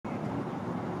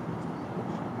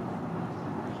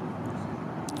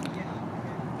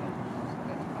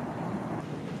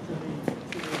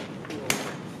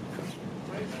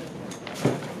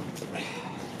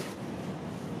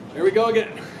we go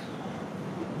again.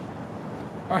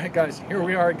 All right, guys, here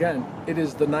we are again. It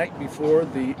is the night before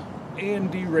the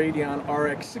AMD Radeon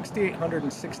RX 6800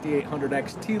 and 6800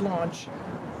 XT launch.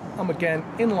 I'm again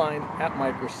in line at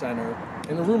Micro Center,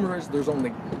 and the rumor is there's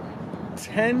only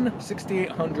 10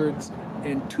 6800s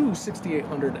and 2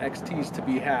 6800 XTs to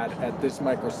be had at this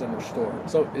Micro Center store.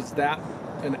 So is that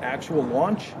an actual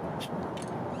launch?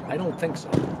 I don't think so.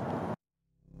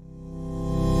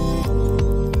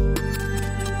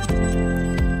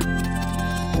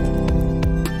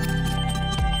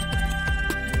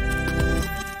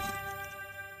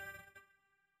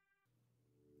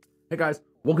 Hey guys,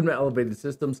 welcome to Elevated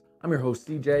Systems. I'm your host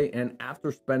CJ, and after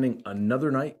spending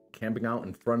another night camping out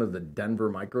in front of the Denver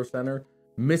Micro Center,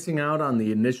 missing out on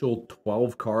the initial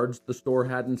 12 cards the store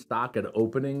had in stock at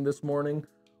opening this morning,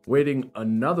 waiting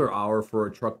another hour for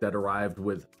a truck that arrived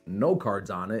with no cards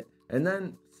on it, and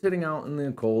then sitting out in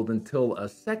the cold until a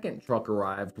second truck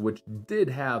arrived which did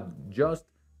have just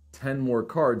 10 more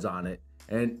cards on it,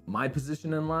 and my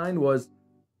position in line was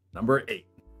number 8.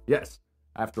 Yes.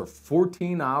 After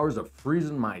 14 hours of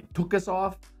freezing my tuchus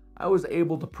off, I was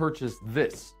able to purchase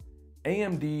this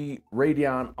AMD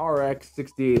Radeon RX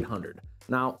 6800.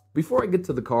 Now, before I get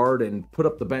to the card and put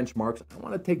up the benchmarks, I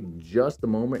want to take just a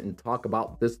moment and talk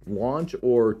about this launch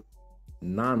or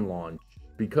non-launch,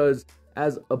 because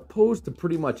as opposed to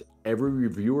pretty much every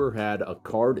reviewer had a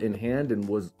card in hand and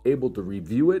was able to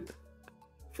review it,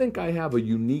 I think I have a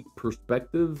unique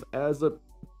perspective as a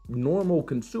normal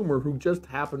consumer who just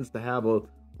happens to have a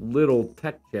little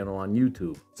tech channel on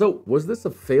YouTube. So was this a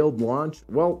failed launch?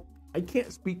 Well, I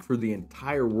can't speak for the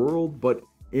entire world, but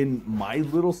in my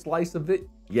little slice of it,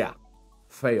 yeah,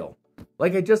 fail.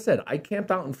 Like I just said, I camped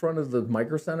out in front of the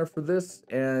Micro Center for this,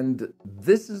 and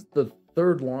this is the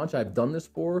third launch I've done this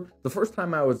for. The first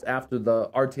time I was after the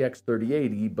RTX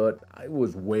 3080, but I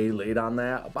was way late on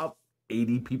that, about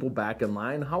 80 people back in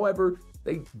line. However,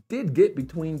 they did get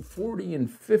between 40 and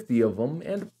 50 of them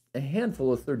and a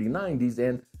handful of 3090s,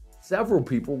 and several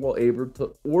people were able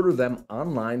to order them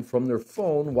online from their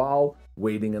phone while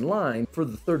waiting in line. For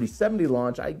the 3070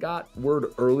 launch, I got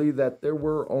word early that there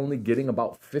were only getting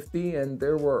about 50 and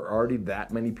there were already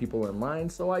that many people in line,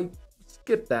 so I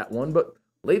skipped that one, but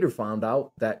later found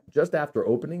out that just after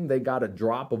opening, they got a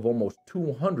drop of almost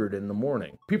 200 in the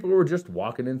morning. People were just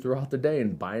walking in throughout the day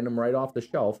and buying them right off the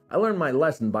shelf. I learned my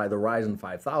lesson by the Ryzen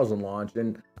 5000 launch,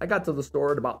 and I got to the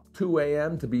store at about 2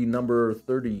 a.m. to be number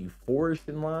 34-ish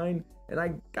in line, and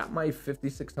I got my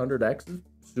 5600X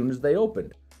as soon as they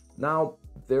opened. Now,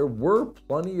 there were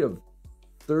plenty of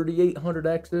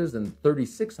 3800Xs and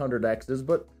 3600Xs,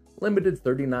 but limited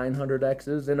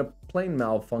 3900Xs, and a plain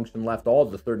malfunction left all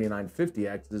the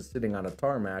 3950Xs sitting on a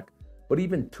tarmac. But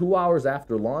even 2 hours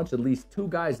after launch, at least 2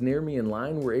 guys near me in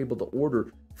line were able to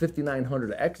order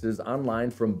 5900Xs online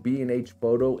from B&H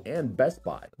Photo and Best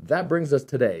Buy. That brings us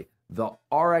today, the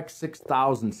RX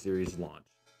 6000 series launch.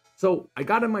 So I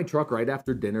got in my truck right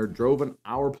after dinner, drove an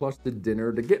hour plus to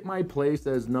dinner to get my place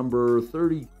as number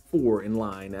 34 in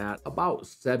line at about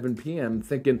 7 p.m.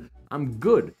 thinking I'm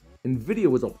good. NVIDIA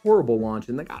was a horrible launch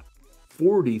and they got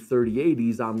 40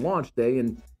 3080s on launch day,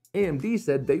 and AMD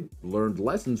said they learned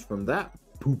lessons from that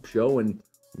poop show and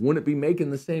wouldn't be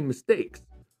making the same mistakes.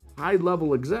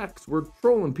 High-level execs were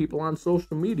trolling people on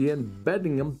social media and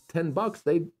betting them $10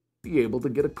 they'd be able to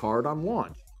get a card on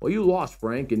launch. Well, you lost,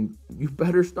 Frank, and you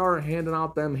better start handing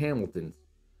out them Hamiltons.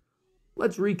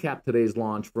 Let's recap today's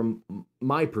launch from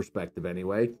my perspective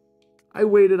anyway. I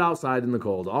waited outside in the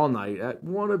cold all night at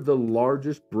one of the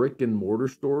largest brick and mortar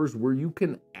stores where you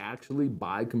can actually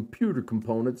buy computer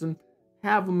components and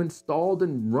have them installed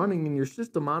and running in your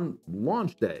system on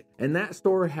launch day. And that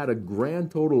store had a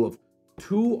grand total of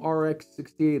 2 RX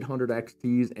 6800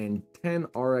 XTs and 10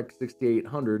 RX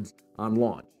 6800s on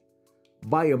launch.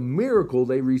 By a miracle,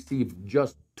 they received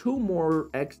just 2 more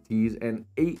XTs and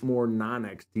 8 more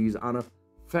non-XTs on a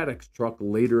FedEx truck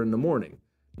later in the morning.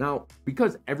 Now,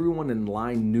 because everyone in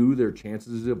line knew their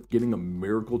chances of getting a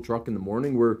miracle truck in the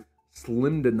morning were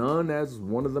slim to none, as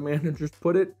one of the managers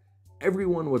put it,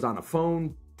 everyone was on a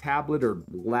phone, tablet, or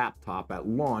laptop at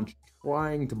launch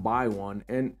trying to buy one.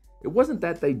 And it wasn't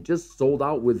that they just sold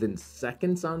out within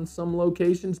seconds on some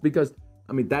locations, because,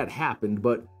 I mean, that happened,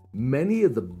 but many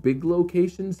of the big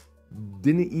locations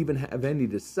didn't even have any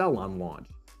to sell on launch.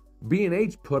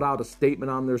 B&H put out a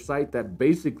statement on their site that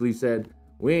basically said,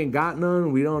 "We ain't got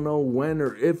none, we don't know when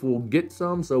or if we'll get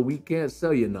some, so we can't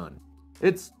sell you none."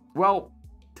 It's, well,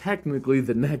 technically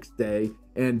the next day,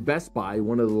 and Best Buy,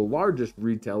 one of the largest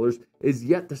retailers, is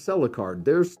yet to sell a card.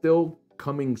 They're still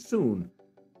coming soon.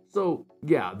 So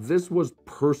yeah, this was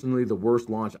personally the worst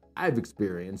launch I've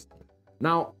experienced.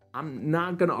 Now, I'm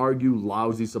not going to argue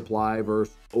lousy supply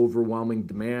versus overwhelming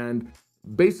demand.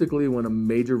 Basically, when a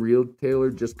major retailer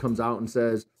just comes out and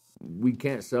says, we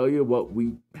can't sell you what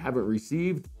we haven't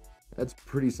received, that's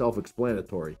pretty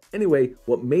self-explanatory. Anyway,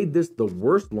 what made this the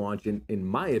worst launch, in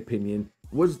my opinion,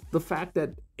 was the fact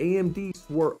that AMD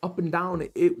swore up and down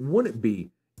it wouldn't be,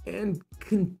 and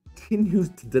continues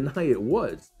to deny it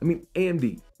was. I mean,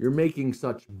 AMD, you're making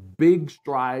such big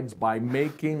strides by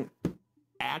making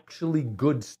actually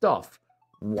good stuff.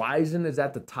 Ryzen is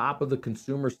at the top of the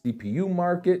consumer CPU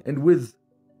market, and with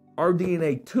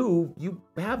RDNA 2, you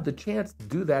have the chance to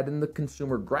do that in the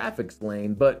consumer graphics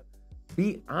lane, but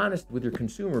be honest with your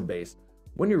consumer base.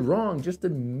 When you're wrong, just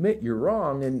admit you're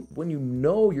wrong, and when you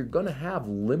know you're gonna have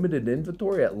limited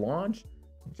inventory at launch,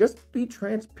 just be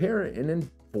transparent and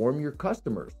inform your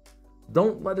customers.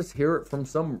 Don't let us hear it from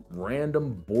some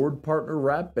random board partner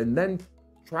rep and then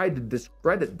try to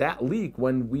discredit that leak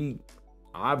when we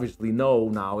obviously know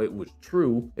now it was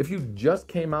true. If you just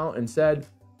came out and said,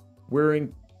 we're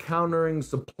encountering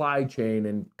supply chain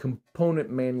and component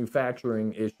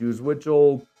manufacturing issues, which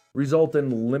will result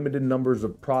in limited numbers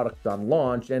of products on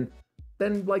launch, and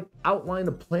then outline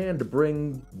a plan to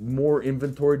bring more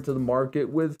inventory to the market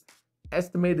with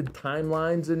estimated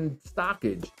timelines and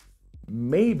stockage,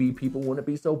 maybe people wouldn't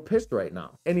be so pissed right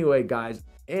now. Anyway, guys,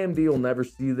 AMD will never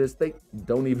see this. They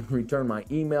don't even return my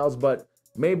emails, but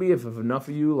maybe if enough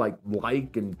of you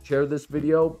like and share this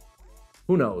video,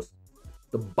 who knows?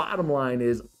 The bottom line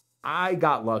is I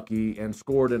got lucky and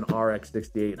scored an RX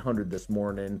 6800 this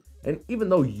morning, and even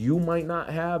though you might not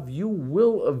have, you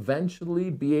will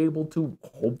eventually be able to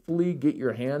hopefully get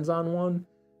your hands on one,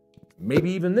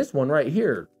 maybe even this one right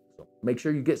here. So make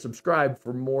sure you get subscribed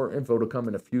for more info to come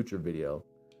in a future video.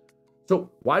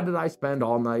 So why did I spend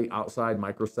all night outside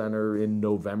Micro Center in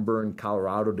November in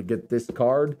Colorado to get this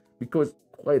card? Because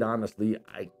quite honestly,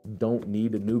 I don't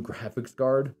need a new graphics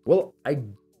card. Well, I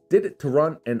did it to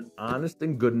run an honest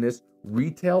and goodness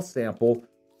retail sample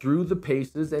through the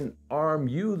paces and arm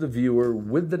you, the viewer,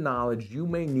 with the knowledge you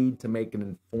may need to make an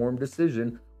informed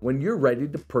decision when you're ready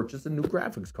to purchase a new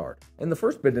graphics card. And the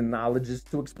first bit of knowledge is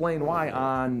to explain why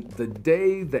on the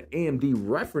day the AMD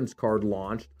reference card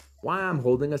launched, why I'm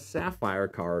holding a Sapphire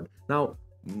card. Now,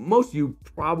 most of you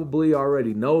probably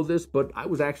already know this, but I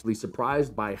was actually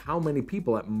surprised by how many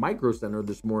people at Micro Center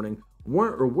this morning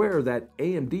weren't aware that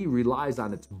AMD relies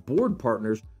on its board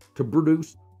partners to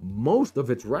produce most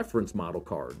of its reference model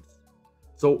cards.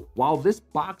 So while this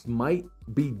box might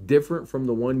be different from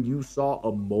the one you saw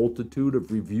a multitude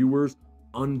of reviewers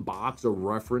unbox a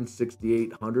reference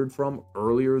 6800 from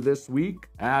earlier this week,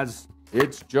 as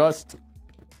it's just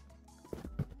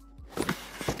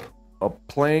a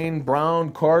plain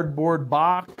brown cardboard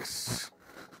box,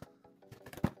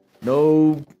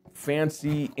 no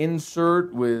fancy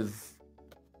insert with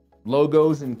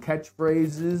logos and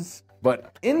catchphrases,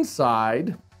 but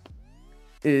inside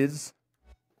is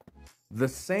the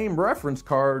same reference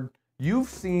card you've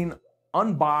seen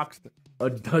unboxed a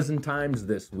dozen times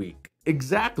this week.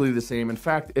 Exactly the same. In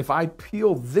fact, if I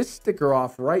peel this sticker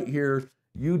off right here,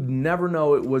 you'd never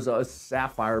know it was a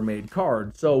Sapphire made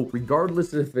card. So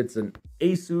regardless if it's an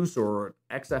Asus or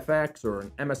an XFX or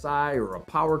an MSI or a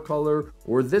Power Color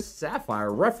or this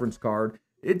Sapphire reference card,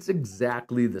 it's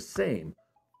exactly the same.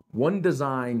 One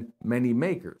design, many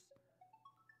makers.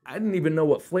 I didn't even know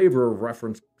what flavor of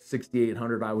reference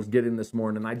 6800 I was getting this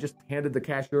morning. I just handed the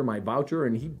cashier my voucher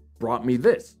and he brought me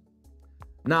this.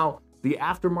 Now, the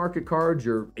aftermarket cards,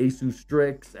 your Asus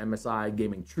Strix, MSI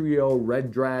Gaming Trio,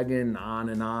 Red Dragon,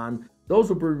 on, those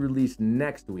will be released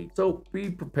next week. So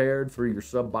be prepared for your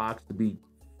sub box to be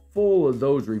full of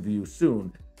those reviews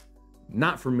soon.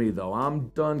 Not for me though. I'm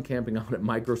done camping out at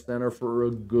Micro Center for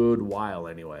a good while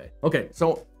anyway. Okay,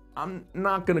 so I'm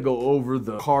not gonna go over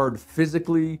the card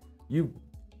physically. You've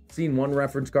seen one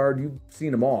reference card, you've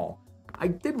seen them all. I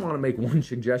did want to make one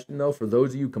suggestion though, for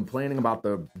those of you complaining about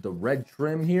the red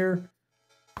trim here.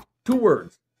 2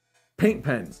 words, paint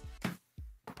pens.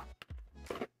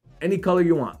 Any color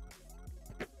you want.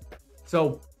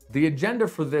 So the agenda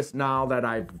for this, now that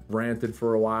I've ranted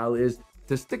for a while, is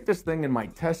to stick this thing in my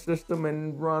test system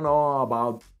and run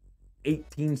about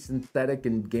 18 synthetic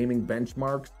and gaming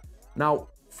benchmarks. Now,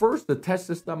 first, the test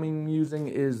system I'm using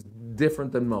is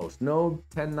different than most. No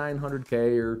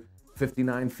 10900K or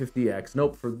 5950X.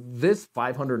 Nope, for this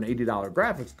 $580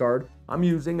 graphics card, I'm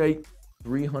using a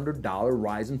 $300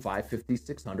 Ryzen 5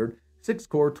 5600,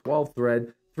 6-core,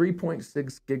 12-thread,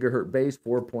 3.6 gigahertz base,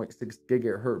 4.6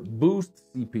 gigahertz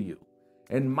boost CPU.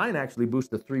 And mine actually boosts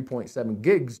to 3.7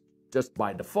 gigs just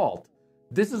by default.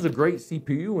 This is a great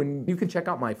CPU, and you can check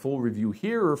out my full review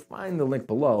here or find the link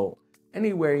below.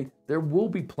 Anyway, there will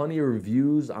be plenty of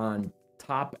reviews on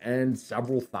top-end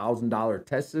several $1,000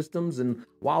 test systems, and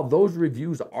while those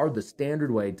reviews are the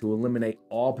standard way to eliminate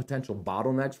all potential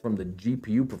bottlenecks from the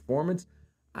GPU performance,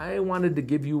 I wanted to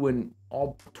give you an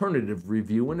alternative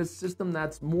review in a system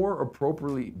that's more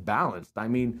appropriately balanced. I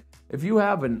mean, if you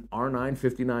have an R9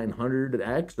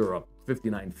 5900X or a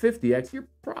 5950X, you're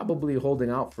probably holding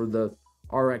out for the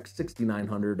RX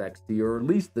 6900 XT, or at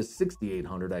least the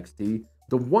 6800 XT.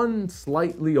 The one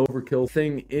slightly overkill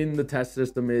thing in the test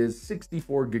system is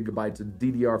 64 gigabytes of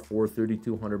DDR4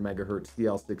 3200 megahertz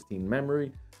CL16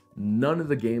 memory. None of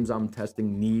the games I'm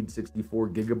testing need 64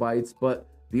 gigabytes, but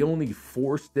the only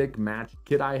 4-stick match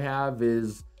kit I have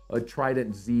is a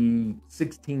Trident Z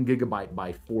 16 gigabyte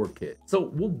by 4 kit.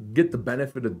 So we'll get the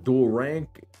benefit of dual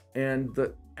rank, and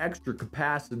the extra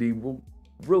capacity will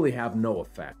really have no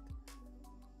effect.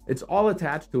 It's all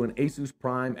attached to an Asus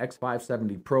Prime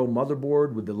X570 Pro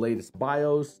motherboard with the latest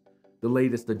BIOS, the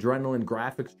latest Adrenalin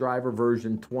graphics driver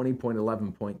version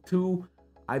 20.11.2.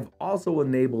 I've also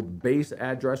enabled base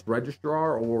address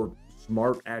registrar or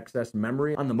smart access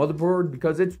memory on the motherboard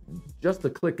because it's just a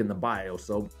click in the BIOS,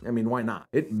 so I mean, why not?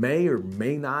 It may or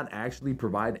may not actually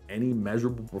provide any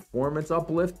measurable performance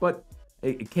uplift, but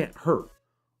it can't hurt.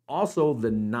 Also,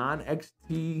 the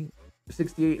non-XT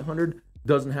 6800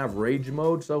 doesn't have rage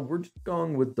mode, so we're just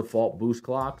going with default boost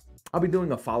clocks. I'll be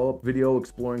doing a follow-up video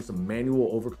exploring some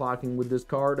manual overclocking with this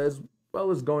card, as well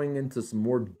as going into some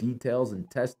more details in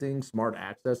testing, smart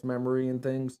access memory, and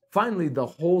things. Finally, the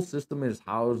whole system is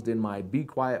housed in my Be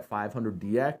Quiet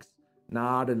 500DX,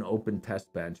 not an open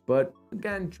test bench, but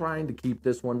again, trying to keep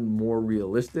this one more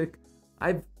realistic.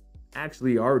 I've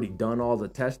actually already done all the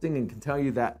testing and can tell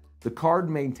you that the card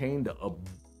maintained a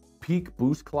peak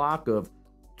boost clock of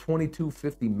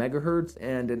 2250 megahertz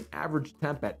and an average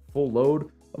temp at full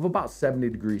load of about 70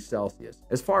 degrees Celsius.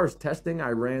 As far as testing, I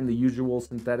ran the usual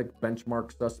synthetic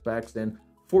benchmark suspects and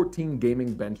 14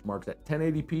 gaming benchmarks at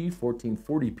 1080p,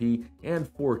 1440p, and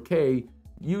 4K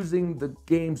using the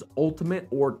game's ultimate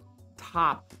or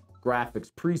top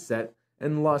graphics preset,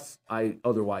 unless I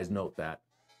otherwise note that.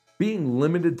 Being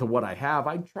limited to what I have,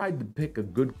 I tried to pick a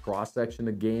good cross-section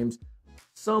of games,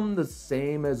 some the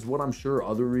same as what I'm sure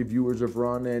other reviewers have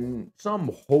run, and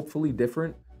some hopefully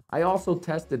different. I also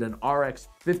tested an RX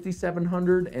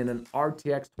 5700 and an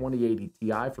RTX 2080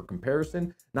 Ti for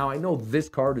comparison. Now, I know this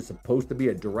card is supposed to be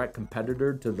a direct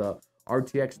competitor to the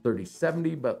RTX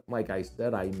 3070, but like I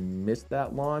said, I missed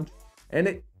that launch. And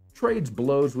it trades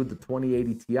blows with the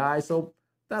 2080 Ti, so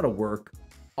that'll work.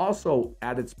 Also,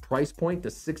 at its price point,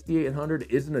 the 6800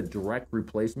 isn't a direct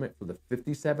replacement for the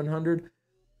 5700.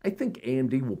 I think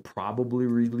AMD will probably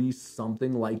release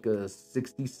something like a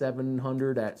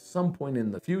 6700 at some point in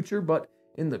the future, but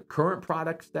in the current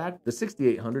product stack, the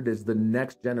 6800 is the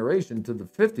next generation to the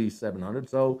 5700,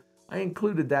 so I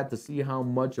included that to see how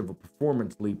much of a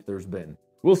performance leap there's been.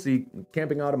 We'll see.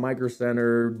 Camping out of Micro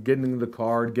Center, getting the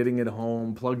card, getting it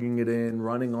home, plugging it in,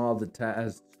 running all the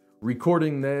tests,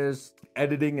 recording this,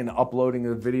 editing and uploading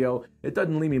the video. It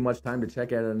doesn't leave me much time to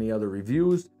check out any other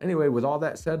reviews. Anyway, with all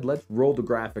that said, let's roll the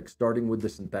graphics, starting with the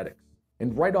synthetics.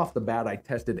 And right off the bat, I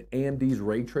tested AMD's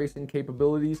ray tracing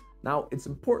capabilities. Now, it's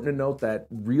important to note that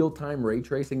real-time ray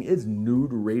tracing is new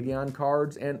to Radeon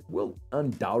cards and will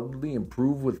undoubtedly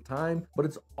improve with time, but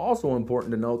it's also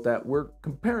important to note that we're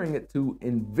comparing it to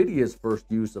NVIDIA's first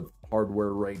use of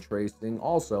hardware ray tracing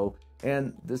also,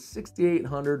 and the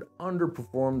 6800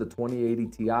 underperformed the 2080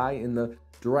 Ti in the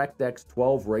DirectX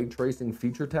 12 ray tracing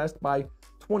feature test by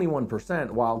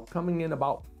 21%, while coming in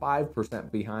about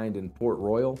 5% behind in Port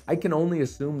Royal. I can only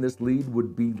assume this lead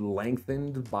would be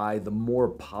lengthened by the more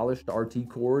polished RT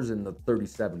cores in the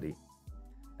 3070.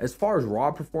 As far as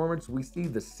raw performance, we see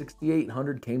the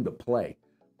 6800 came to play,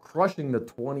 crushing the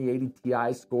 2080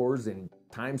 Ti scores in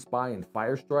Time Spy and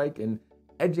Firestrike and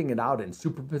edging it out in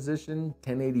Superposition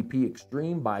 1080p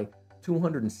Extreme by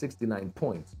 269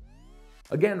 points.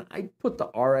 Again, I put the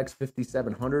RX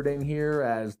 5700 in here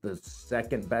as the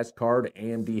second best card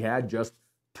AMD had just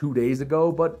 2 days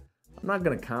ago, but I'm not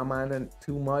going to comment on it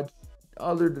too much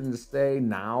other than to say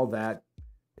now that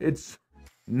it's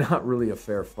not really a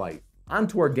fair fight. On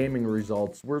to our gaming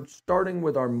results. We're starting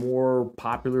with our more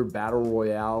popular Battle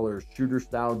Royale or shooter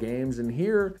style games, and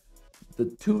here the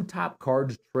two top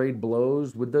cards trade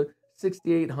blows, with the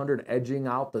 6800 edging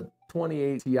out the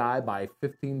 2080 Ti by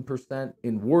 15%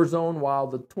 in Warzone, while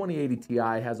the 2080 Ti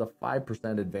has a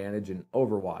 5% advantage in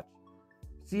Overwatch.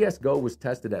 CSGO was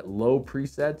tested at low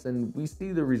presets, and we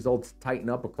see the results tighten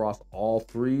up across all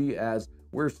three as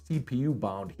we're CPU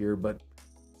bound here, but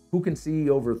who can see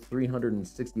over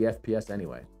 360 FPS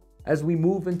anyway? As we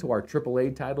move into our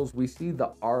AAA titles, we see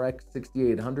the RX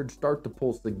 6800 start to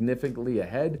pull significantly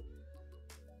ahead.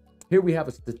 Here we have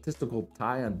a statistical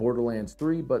tie on Borderlands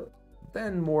 3, but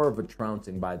then more of a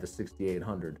trouncing by the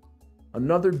 6800.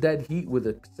 Another dead heat with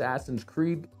Assassin's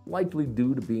Creed, likely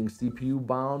due to being CPU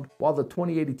bound, while the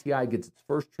 2080 Ti gets its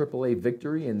first AAA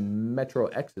victory in Metro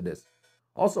Exodus.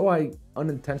 Also, I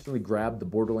unintentionally grabbed the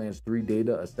Borderlands 3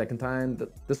 data a second time.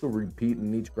 This will repeat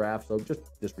in each graph, so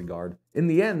just disregard. In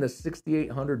the end, the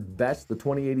 6800 bests the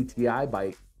 2080 Ti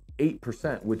by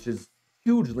 8%, which is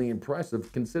hugely impressive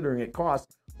considering it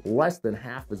costs less than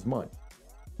half as much.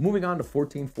 Moving on to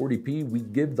 1440p, we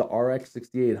give the RX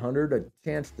 6800 a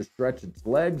chance to stretch its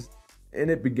legs, and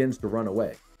it begins to run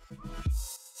away.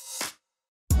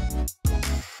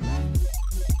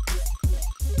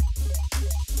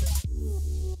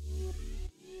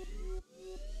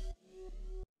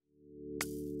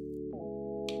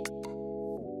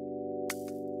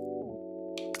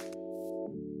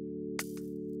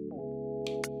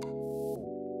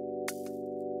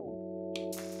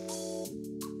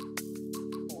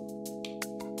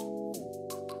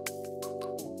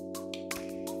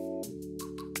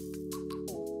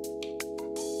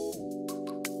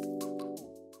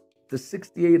 The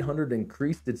 6800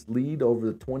 increased its lead over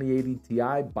the 2080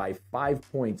 Ti by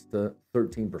 5 points to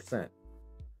 13%.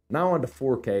 Now on to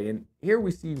 4K, and here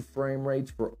we see frame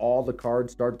rates for all the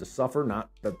cards start to suffer. Not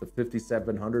that the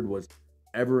 5700 was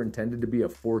ever intended to be a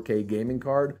 4K gaming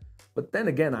card, but then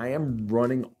again, I am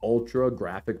running ultra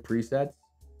graphic presets.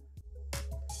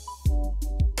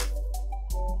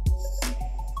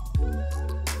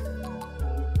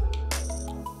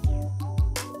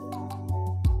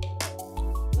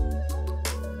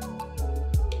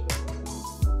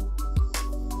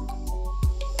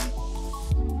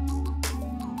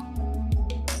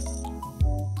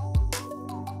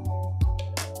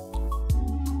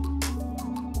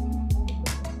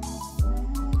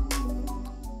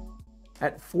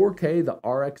 At 4K, the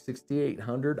RX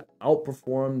 6800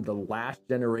 outperformed the last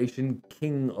generation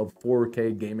king of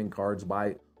 4K gaming cards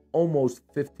by almost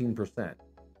 15%.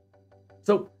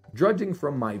 So, judging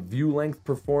from my view length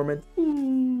performance,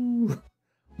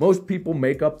 most people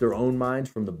make up their own minds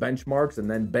from the benchmarks and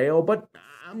then bail, but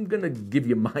I'm gonna give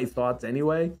you my thoughts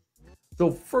anyway.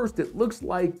 So first, it looks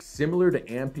like, similar to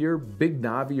Ampere, Big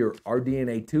Navi or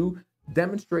RDNA 2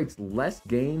 demonstrates less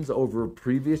gains over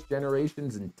previous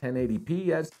generations in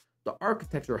 1080p, as the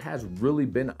architecture has really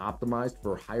been optimized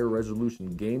for higher resolution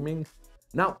gaming.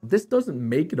 Now, this doesn't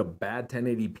make it a bad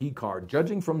 1080p card.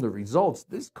 Judging from the results,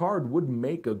 this card would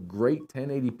make a great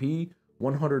 1080p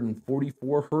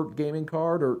 144Hz gaming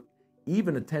card, or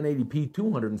even a 1080p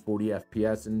 240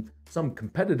 FPS in some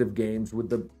competitive games with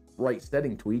the right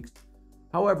setting tweaks.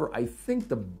 However, I think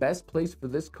the best place for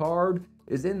this card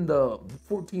is in the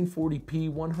 1440p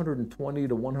 120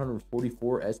 to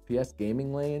 144 FPS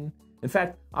gaming lane. In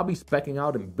fact, I'll be speccing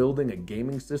out and building a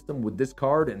gaming system with this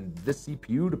card and this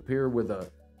CPU to pair with a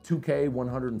 2K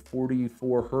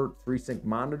 144Hz FreeSync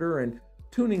monitor and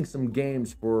tuning some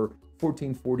games for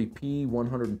 1440p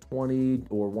 120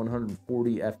 or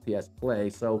 140 FPS play,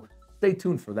 so stay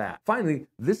tuned for that. Finally,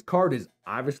 this card is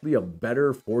obviously a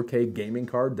better 4K gaming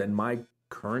card than my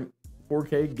current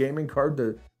 4K gaming card,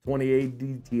 the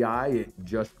 2080 Ti it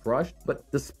just crushed. But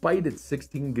despite its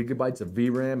 16 gigabytes of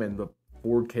VRAM and the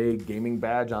 4K gaming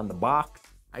badge on the box,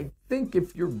 I think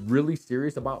if you're really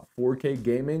serious about 4K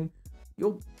gaming,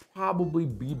 you'll probably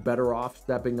be better off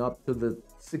stepping up to the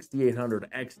 6800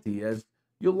 XT, as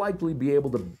you'll likely be able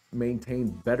to maintain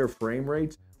better frame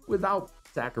rates without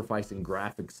sacrificing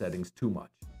graphic settings too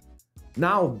much.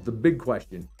 Now, the big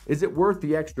question, is it worth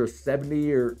the extra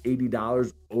 $70 or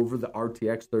 $80 over the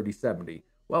RTX 3070?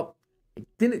 Well, I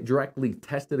didn't directly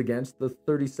test it against the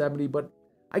 3070, but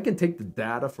I can take the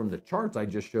data from the charts I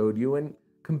just showed you and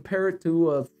compare it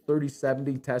to a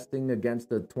 3070 testing against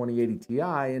a 2080 Ti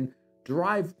and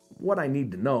derive what I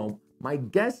need to know. My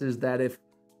guess is that if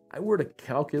I were to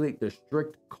calculate the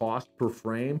strict cost per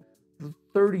frame, the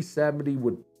 3070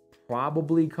 would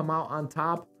probably come out on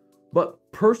top. But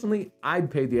personally, I'd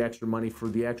pay the extra money for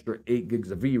the extra 8 gigs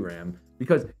of VRAM,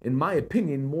 because in my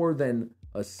opinion, more than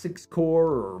a 6-core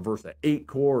or versus an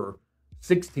 8-core or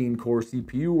 16-core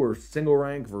CPU or single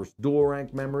rank versus dual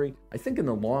rank memory, I think in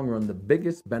the long run, the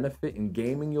biggest benefit in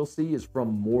gaming you'll see is from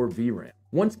more VRAM.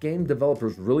 Once game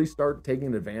developers really start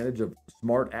taking advantage of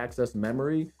smart access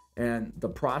memory and the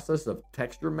process of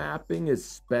texture mapping is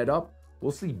sped up,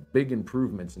 we'll see big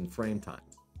improvements in frame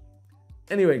times.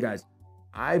 Anyway, guys,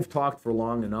 I've talked for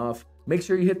long enough. Make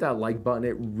sure you hit that like button.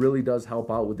 It really does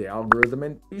help out with the algorithm,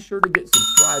 and be sure to get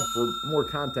subscribed for more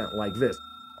content like this.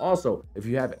 Also, if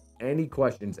you have any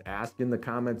questions, ask in the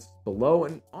comments below,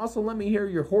 and also let me hear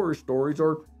your horror stories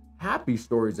or happy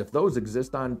stories, if those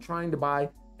exist, on trying to buy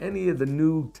any of the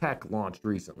new tech launched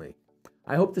recently.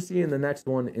 I hope to see you in the next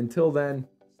one. Until then,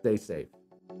 stay safe.